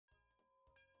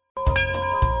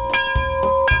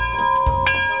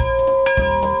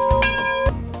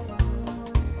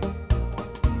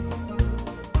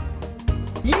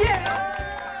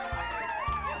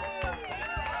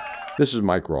This is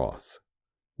Mike Roth.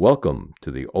 Welcome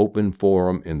to the Open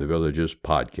Forum in the Villages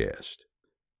podcast.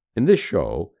 In this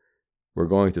show, we're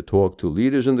going to talk to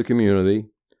leaders in the community,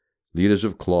 leaders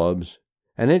of clubs,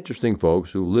 and interesting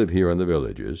folks who live here in the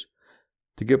villages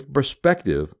to give a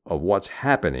perspective of what's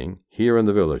happening here in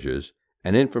the villages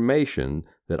and information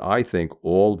that I think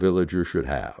all villagers should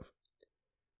have.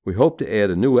 We hope to add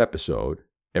a new episode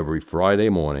every Friday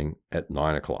morning at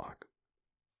 9 o'clock.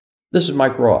 This is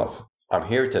Mike Roth. I'm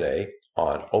here today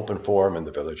on Open Forum in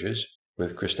the Villages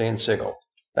with Christine Sigel.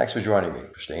 Thanks for joining me,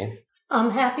 Christine. I'm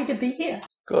happy to be here.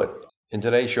 Good. In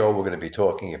today's show, we're going to be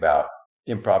talking about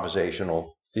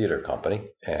Improvisational Theater Company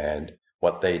and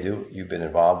what they do. You've been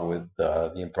involved with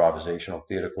the Improvisational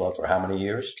Theater Club for how many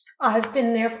years? I've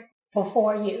been there for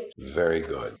 4 years. Very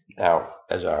good. Now,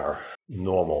 as our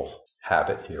normal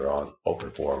habit here on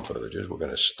Open Forum Villages, we're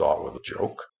going to start with a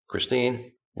joke.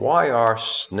 Christine, why are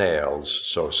snails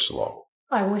so slow?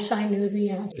 I wish I knew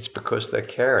the answer. It's because they're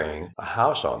carrying a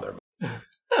house on their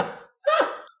back.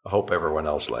 I hope everyone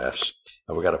else laughs.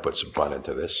 And we got to put some fun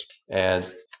into this. And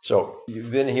so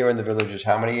you've been here in the Villages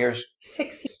how many years?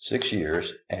 6 years. 6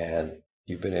 years. And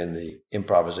you've been in the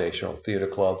Improvisational Theater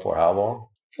Club for how long?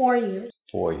 4 years.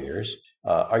 4 years.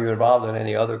 Are you involved in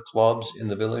any other clubs in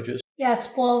the Villages? Yes,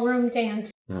 ballroom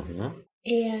dance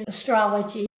and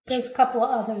astrology. There's a couple of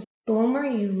others. Boomer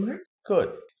humor.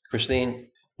 Good. Christine,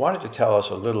 why don't you tell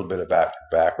us a little bit about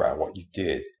your background, what you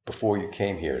did before you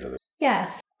came here to the...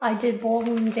 Yes, I did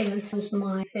ballroom dance. It was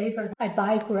my favorite. I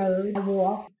bike rode, I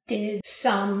walked,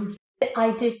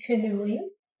 I did canoeing.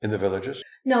 In the Villages?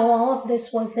 No, all of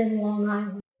this was in Long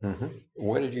Island.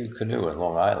 Where did you canoe in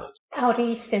Long Island? Out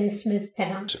east in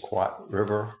Smithtown. Sequat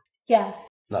River? Yes.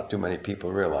 Not too many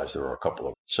people realize there are a couple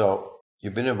of... So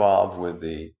you've been involved with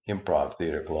the Improv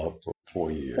Theater Club for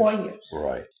 4 years. 4 years.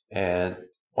 Right. And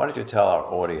why don't you tell our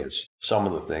audience some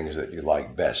of the things that you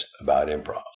like best about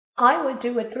improv? I would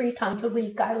do it 3 times a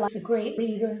week. I like a great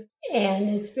leader, and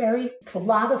it's a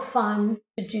lot of fun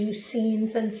to do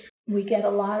scenes, and we get a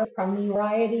lot from the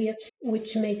variety of,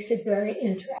 which makes it very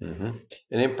interesting.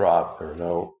 In improv, there are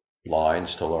no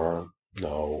lines to learn,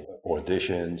 no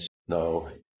auditions, no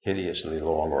hideously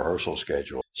long rehearsal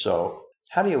schedule. So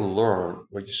how do you learn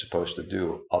what you're supposed to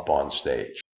do up on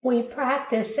stage? We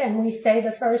practice and we say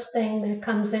the first thing that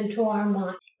comes into our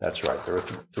mind. That's right.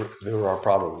 There are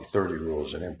probably 30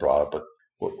 rules in improv, but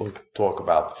we'll talk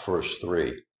about the first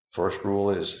 3. First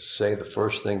rule is say the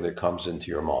first thing that comes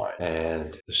into your mind.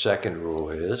 And the second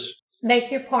rule is? Make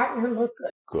your partner look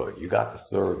good. Good. You got the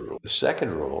third rule. The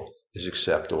second rule is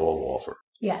accept all offers.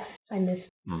 Yes, I missed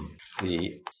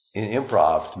it. In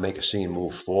improv, to make a scene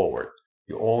move forward,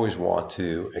 you always want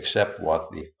to accept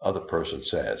what the other person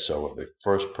says. So if the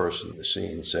first person in the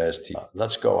scene says to you,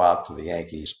 let's go out to the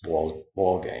Yankees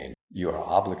ball game, you are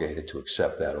obligated to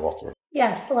accept that offer.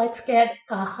 Yes, let's get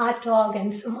a hot dog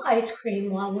and some ice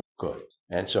cream while we... Good.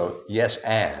 And so yes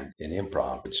and in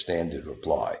improv, it's standard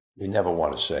reply. We never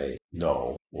want to say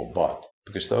no or but,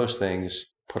 because those things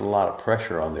put a lot of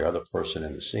pressure on the other person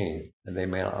in the scene, and they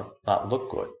may not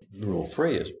look good. Rule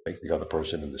 3 is make the other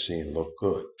person in the scene look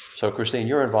good. So, Christine,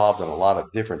 you're involved in a lot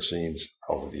of different scenes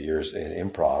over the years in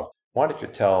improv. Why don't you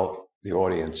tell the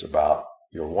audience about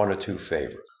your 1 or 2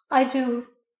 favorites? I do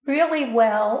really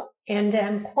well and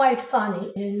am quite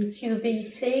funny in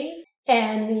QVC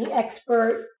and the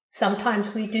expert.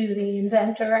 Sometimes we do the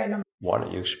inventor. And why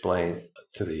don't you explain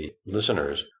to the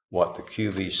listeners what the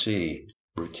QVC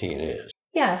routine is?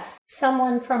 Yes,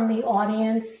 someone from the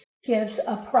audience gives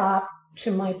a prop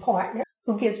to my partner,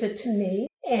 who gives it to me,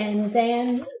 and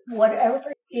then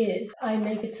whatever it is, I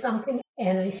make it something,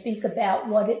 and I speak about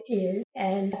what it is,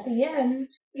 and at the end,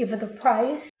 give it a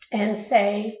price, and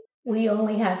say, we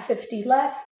only have 50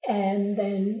 left, and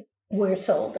then we're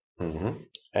sold.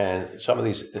 And some of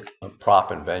these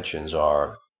prop inventions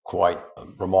are quite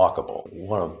remarkable.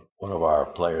 One of our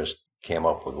players came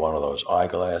up with one of those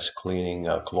eyeglass cleaning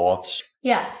cloths.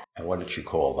 Yes. And what did she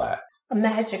call that? A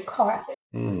magic carpet.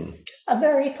 A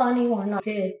very funny one I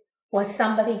did was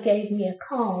somebody gave me a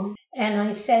comb, and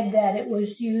I said that it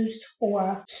was used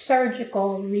for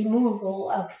surgical removal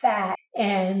of fat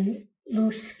and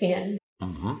loose skin.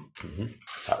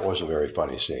 That was a very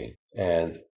funny scene.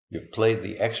 And you played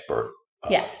the expert.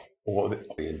 Yes. Or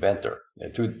the inventor.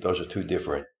 And those are 2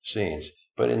 different scenes.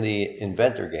 But in the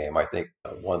inventor game, I think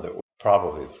one that was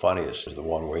probably the funniest is the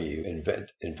one where you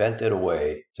invented a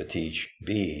way to teach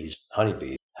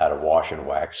honeybees, how to wash and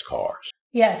wax cars.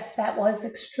 Yes, that was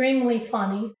extremely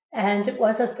funny, and it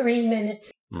was a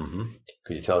 3-minute.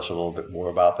 Could you tell us a little bit more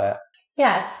about that?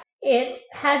 Yes, it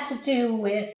had to do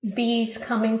with bees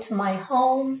coming to my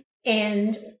home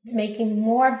and making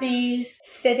more bees,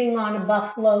 sitting on a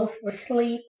buffalo for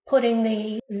sleep, putting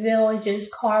the village's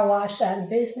car wash out of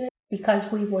business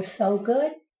because we were so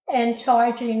good, and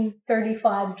charging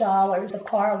 $35 a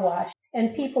car wash.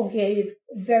 And people gave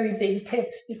very big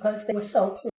tips because they were so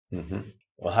pleased. Mm-hmm.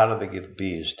 Well, how do they give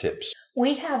bees tips?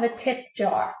 We have a tip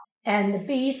jar, and the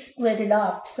bees split it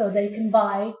up so they can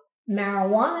buy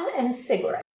marijuana and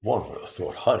cigarettes. One would have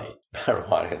thought honey,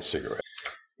 marijuana, and cigarettes.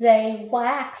 They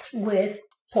wax with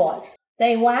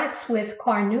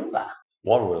carnauba.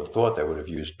 One would have thought they would have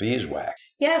used beeswax.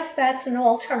 Yes, that's an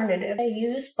alternative. They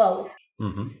use both.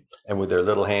 Mm-hmm. And with their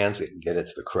little hands, they can get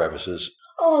into the crevices.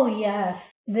 Oh,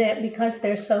 yes, because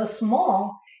they're so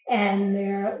small and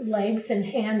their legs and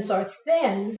hands are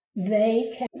thin,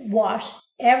 they can wash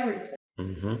everything.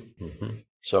 Mm-hmm. Mm-hmm.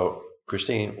 So,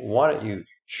 Christine, why don't you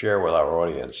share with our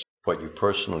audience what you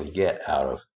personally get out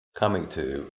of coming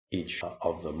to each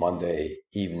of the Monday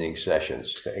evening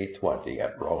sessions to 8:20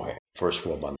 at Rohan, first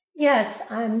floor Monday? Yes,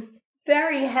 I'm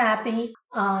very happy.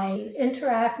 I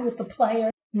interact with the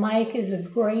player. Mike is a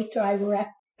great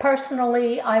director.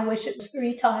 Personally, I wish it was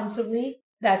 3 times a week.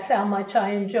 That's how much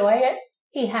I enjoy it.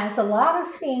 He has a lot of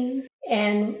scenes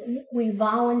and we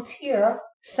volunteer.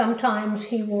 Sometimes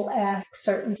he will ask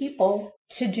certain people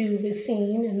to do the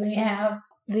scene and they have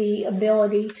the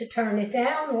ability to turn it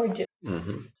down or do.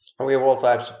 Mm-hmm. And we have all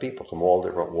types of people from all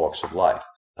different walks of life.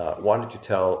 Why don't you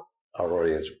tell our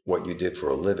audience what you did for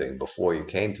a living before you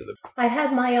came to them? I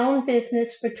had my own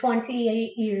business for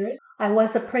 28 years. I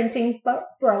was a printing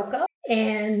broker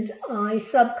and I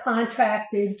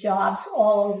subcontracted jobs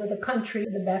all over the country,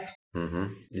 the best.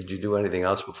 Mm-hmm. Did you do anything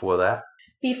else before that?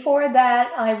 Before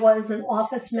that, I was an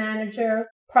office manager.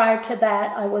 Prior to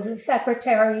that, I was a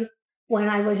secretary. When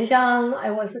I was young,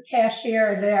 I was a cashier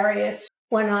at various.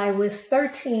 When I was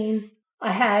 13,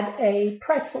 I had a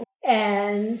pretzel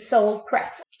and sold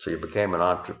pretzels. So you became an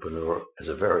entrepreneur as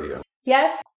a very young.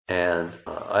 Yes. And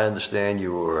I understand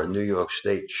you were a New York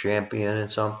State champion in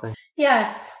something?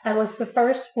 Yes, I was the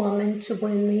first woman to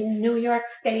win the New York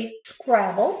State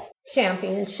Scrabble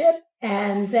Championship,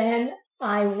 and then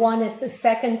I won it the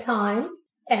second time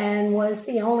and was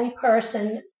the only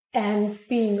person, and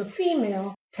being a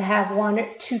female, to have won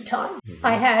it 2 times. Mm-hmm.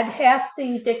 I had half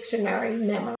the dictionary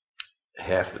memorized.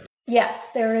 Half the... Yes,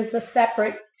 there is a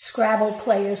separate Scrabble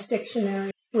player's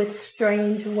dictionary with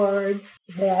strange words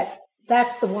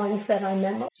that's the ones that I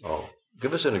memorized. Oh,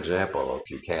 give us an example,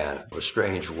 if you can, of a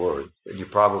strange word that you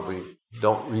probably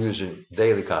don't use in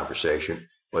daily conversation,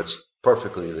 but it's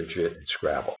perfectly legit in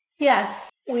Scrabble. Yes,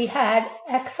 we had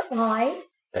XI.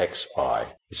 XI.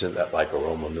 Isn't that like a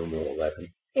Roman numeral 11?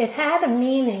 It had a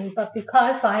meaning, but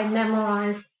because I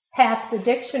memorized half the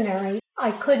dictionary,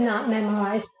 I could not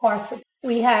memorize parts of it.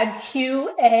 We had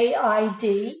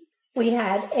QAID. We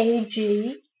had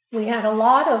AG. We had a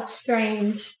lot of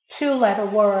strange 2-letter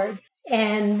words.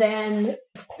 And then,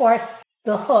 of course,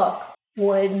 the hook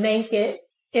would make it,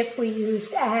 if we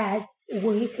used ag,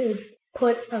 we could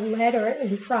put a letter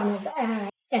in front of ag.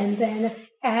 And then if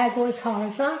ag was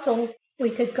horizontal, we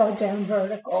could go down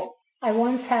vertical. I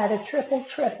once had a triple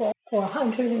for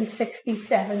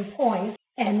 167 points.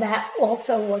 And that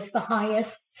also was the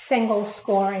highest single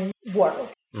scoring word.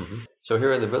 Mm-hmm. So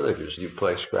here in the Villages, do you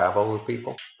play Scrabble with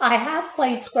people? I have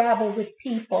played Scrabble with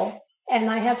people, and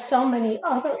I have so many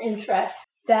other interests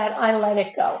that I let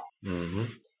it go. Mm-hmm.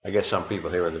 I guess some people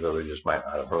here in the Villages might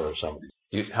not have heard of some of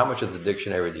these. How much of the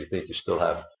dictionary do you think you still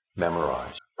have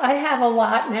memorized? I have a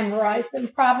lot memorized,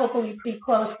 and probably pretty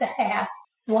close to half.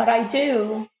 What I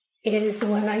do is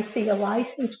when I see a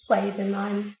license plate and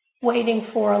I'm waiting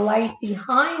for a light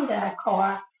behind that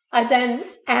car, I then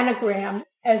anagram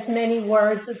as many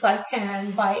words as I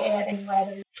can by adding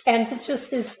letters. And it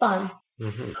just is fun.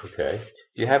 Mm-hmm. Okay.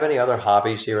 Do you have any other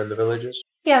hobbies here in the Villages?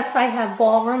 Yes, I have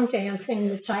ballroom dancing,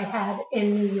 which I had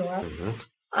in New York. Mm-hmm.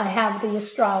 I have the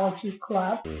astrology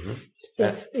club. Mm-hmm.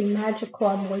 If the magic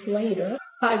club was later,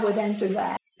 I would enter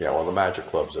that. Yeah, well, the magic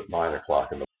club's at 9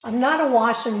 o'clock in the... I'm not a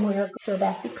wash and wear, so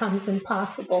that becomes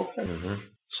impossible for me. Mm-hmm.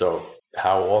 So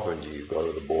how often do you go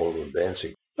to the ballroom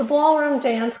dancing? The Ballroom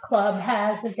Dance Club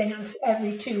has a dance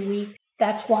every 2 weeks.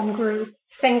 That's one group.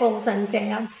 Singles and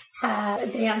dance have a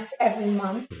dance every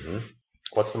month. Mm-hmm.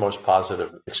 What's the most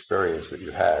positive experience that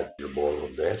you had in your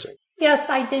ballroom dancing? Yes,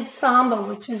 I did samba,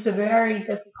 which is a very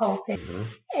difficult thing. Mm-hmm.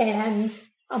 And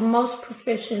I'm most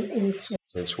proficient in swing.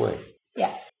 In swing?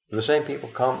 Yes. Do the same people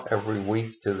come every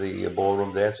week to the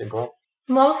ballroom dancing club?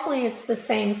 Mostly it's the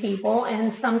same people,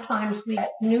 and sometimes we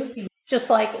get new people. Just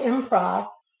like improv,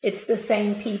 it's the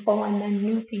same people and then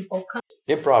new people come.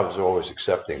 Improv is always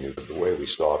accepting the way we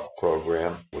start the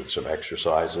program with some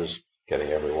exercises.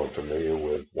 getting everyone familiar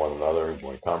with one another and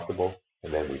getting comfortable.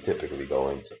 And then we typically go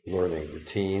into learning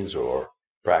routines or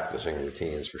practicing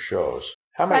routines for shows.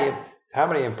 How many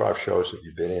improv shows have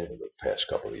you been in the past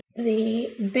couple of years?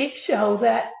 The big show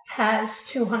that has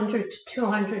 200 to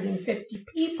 250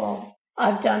 people,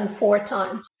 I've done 4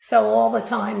 times. So all the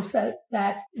times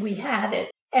that we had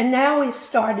it. And now we've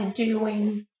started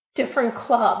doing different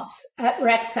clubs at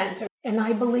rec center. And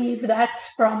I believe that's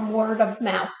from word of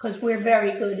mouth because we're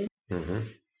very good at it. Mm-hmm.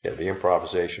 Yeah, the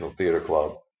Improvisational Theater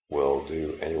Club will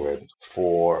do anywhere between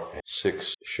 4 and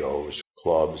 6 shows,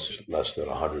 clubs, less than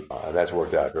 100. And that's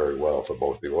worked out very well for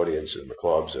both the audience and the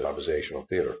clubs and improvisational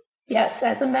theater. Yes,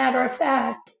 as a matter of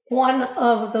fact, one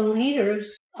of the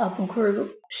leaders of a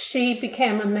group, she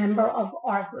became a member of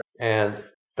our group. And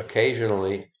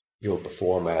occasionally you'll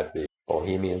perform at the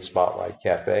Bohemian Spotlight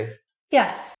Cafe.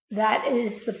 Yes, that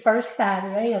is the first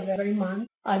Saturday of every month.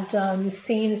 I've done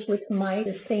scenes with Mike,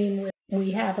 the scene with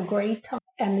We Have a Great Time,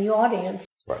 and the audience.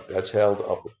 Right, that's held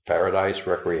up at the Paradise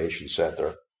Recreation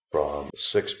Center from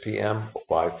 6 p.m.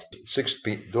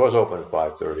 Doors open at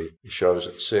 5:30. The show's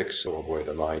at 6 all the way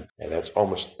to 9, and that's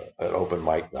almost an open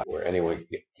mic night where anyone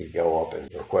can go up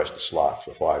and request a slot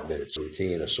for 5 minutes. A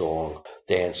routine, a song,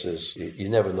 dances. You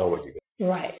never know what you're going to.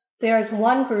 Right. There's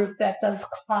one group that does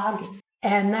clogging,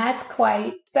 and that's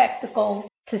quite spectacle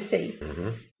to see.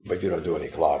 Mm-hmm. But you don't do any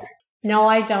clogging. No,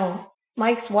 I don't.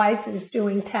 Mike's wife is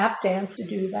doing tap dance to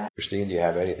do that. Christine, do you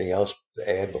have anything else to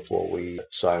add before we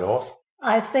sign off?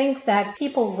 I think that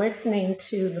people listening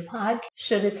to the podcast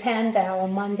should attend our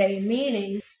Monday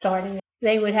meetings starting.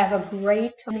 They would have a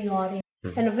great time in the audience.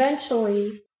 Mm-hmm. And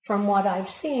eventually, from what I've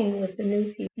seen with the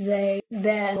new people, they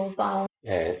then will volunteer.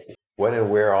 And when and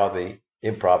where are the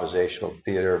improvisational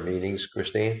theater meetings,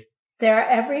 Christine? They're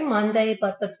every Monday,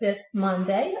 but the 5th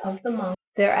Monday of the month.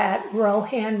 They're at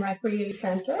Rohan Recreation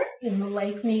Center in the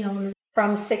Lake Meona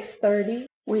from 6:30.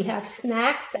 We have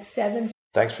snacks at 7.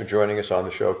 Thanks for joining us on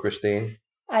the show, Christine.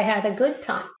 I had a good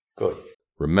time. Good.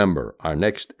 Remember, our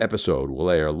next episode will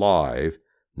air live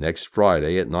next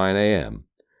Friday at 9 a.m.,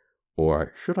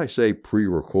 or should I say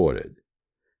pre-recorded,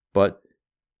 but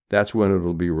that's when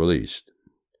it'll be released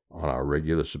on our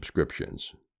regular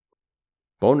subscriptions.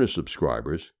 Bonus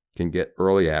subscribers can get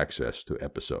early access to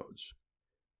episodes.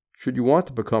 Should you want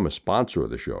to become a sponsor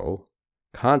of the show,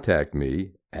 contact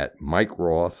me at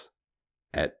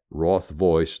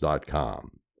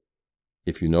mikeroth@rothvoice.com.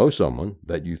 If you know someone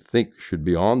that you think should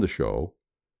be on the show,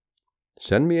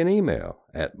 send me an email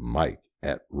at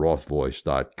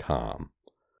mike@rothvoice.com.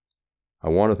 I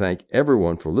want to thank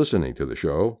everyone for listening to the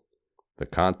show. The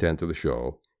content of the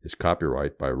show is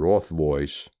copyright by Roth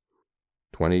Voice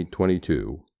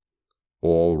 2022,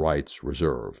 all rights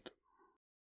reserved.